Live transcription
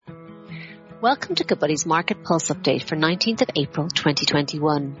Welcome to Goodbody's Market Pulse Update for 19th of April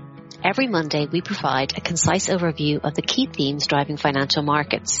 2021. Every Monday we provide a concise overview of the key themes driving financial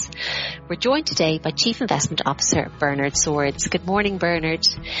markets. We're joined today by Chief Investment Officer Bernard Swords. Good morning, Bernard.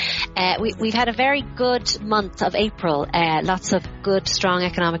 We've had a very good month of April. Lots of good, strong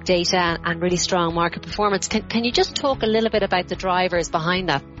economic data and really strong market performance. Can you just talk a little bit about the drivers behind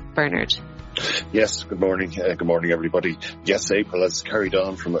that, Bernard? Yes, good morning. Good morning, everybody. Yes, April has carried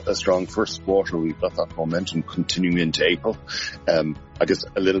on from a strong first quarter. We've got that momentum continuing into April. I guess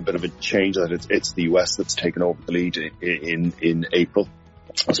a little bit of a change that it's the US that's taken over the lead in April.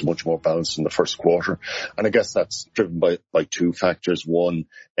 It's much more balanced in the first quarter. And I guess that's driven by two factors. One,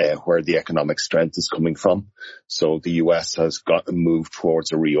 where the economic strength is coming from. So the US has got a move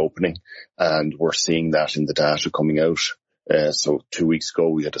towards a reopening, and we're seeing that in the data coming out. So 2 weeks ago,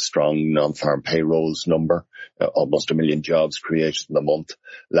 we had a strong non-farm payrolls number, almost 1 million jobs created in the month.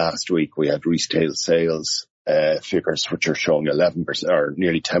 Last week, we had retail sales figures, which are showing 11% or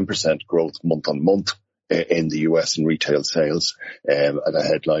nearly 10% growth month on month in the US in retail sales at a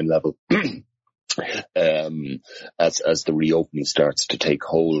headline level. As the reopening starts to take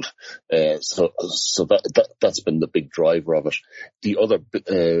hold. So that's been the big driver of it. The other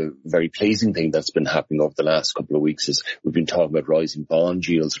very pleasing thing that's been happening over the last couple of weeks is we've been talking about rising bond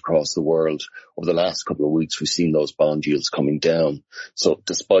yields across the world. Over the last couple of weeks, we've seen those bond yields coming down. So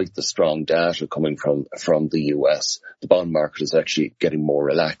despite the strong data coming from the US, the bond market is actually getting more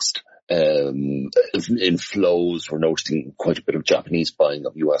relaxed. In flows, we're noticing quite a bit of Japanese buying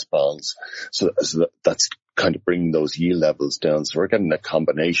of US bonds. So that's kind of bringing those yield levels down. So we're getting a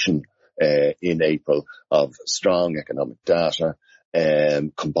combination in April of strong economic data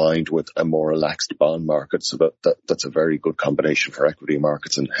combined with a more relaxed bond market. So that's a very good combination for equity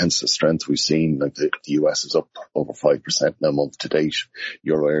markets, and hence the strength we've seen. Like the US is up over 5% now month to date.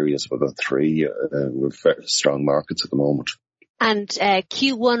 Euro area is about 3%. With very strong markets at the moment. And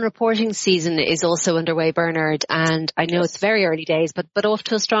Q1 reporting season is also underway, Bernard, and I know it's very early days, but off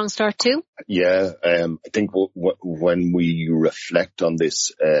to a strong start too? Yeah, I think when we reflect on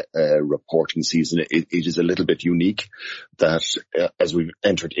this reporting season, it is a little bit unique that as we've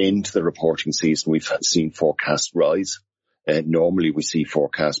entered into the reporting season, we've seen forecasts rise. Normally we see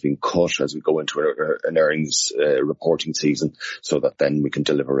forecasts being cut as we go into an earnings reporting season so that then we can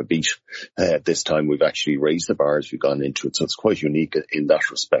deliver a beat. This time we've actually raised the bar as we've gone into it, so it's quite unique in that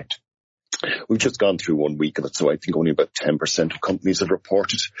respect. We've just gone through 1 week of it, so I think only about 10% of companies have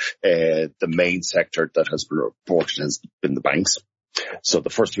reported. The main sector that has been reported has been the banks. So the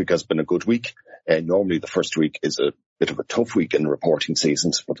first week has been a good week. Normally the first week is a bit of a tough week in reporting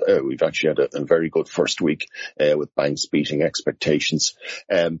seasons, but we've actually had a very good first week with banks beating expectations.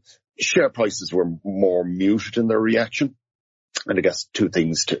 Share prices were more muted in their reaction. And I guess two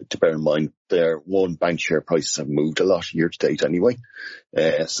things to bear in mind there. One, bank share prices have moved a lot year to date anyway.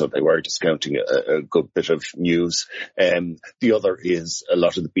 So they were discounting a good bit of news. The other is a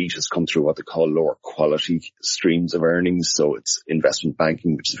lot of the beat has come through what they call lower quality streams of earnings. So it's investment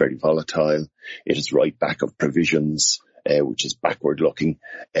banking, which is very volatile. It is write back of provisions, which is backward looking.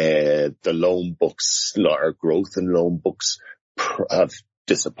 The loan books, or growth in loan books have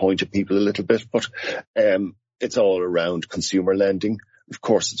disappointed people a little bit, but, it's all around consumer lending. Of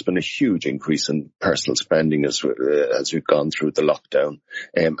course, it's been a huge increase in personal spending as we've gone through the lockdown.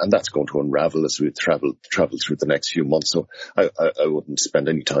 And that's going to unravel as we travel through the next few months. So I wouldn't spend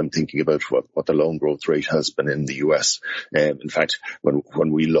any time thinking about what the loan growth rate has been in the US. In fact,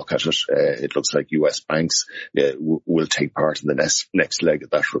 when we look at it, it looks like US banks will take part in the next leg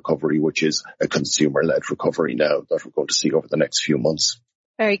of that recovery, which is a consumer-led recovery now that we're going to see over the next few months.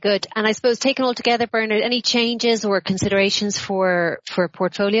 Very good. And I suppose taken all together, Bernard, any changes or considerations for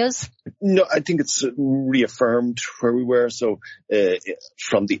portfolios? No, I think it's reaffirmed where we were. So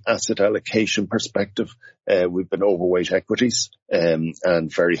from the asset allocation perspective, we've been overweight equities and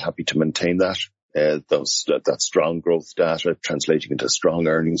very happy to maintain that. That strong growth data translating into strong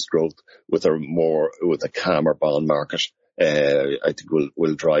earnings growth with a calmer bond market. I think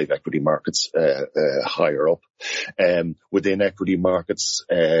will drive equity markets higher up. Within equity markets,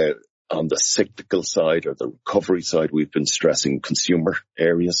 on the cyclical side or the recovery side, we've been stressing consumer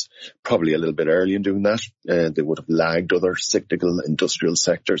areas, probably a little bit early in doing that. They would have lagged other cyclical industrial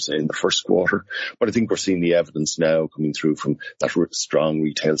sectors in the first quarter. But I think we're seeing the evidence now coming through from that strong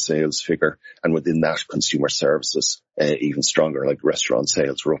retail sales figure, and within that consumer services even stronger, like restaurant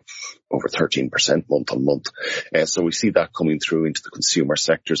sales were up over 13% month on month. So we see that coming through into the consumer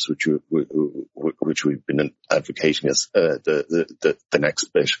sectors, which we've been advocating as the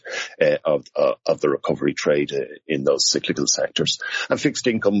next bit of the recovery trade in those cyclical sectors. And fixed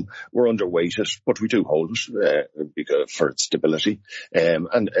income, we're underweight it, but we do hold it for its stability.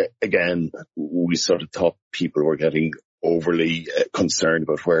 And again, we sort of thought people were getting overly concerned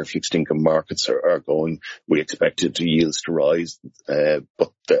about where fixed income markets are going. We expected the yields to rise,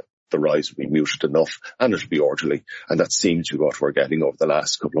 but the rise will be muted enough and it'll be orderly. And that seems to be what we're getting over the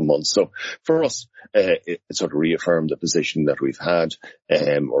last couple of months. So for us, it sort of reaffirmed the position that we've had,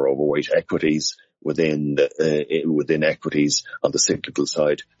 or overweight equities within equities on the cyclical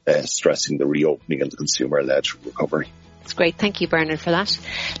side, stressing the reopening and the consumer-led recovery. That's great. Thank you, Bernard, for that.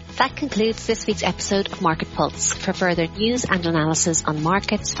 That concludes this week's episode of Market Pulse. For further news and analysis on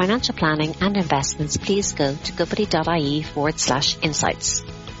markets, financial planning and investments, please go to goodbody.ie/insights.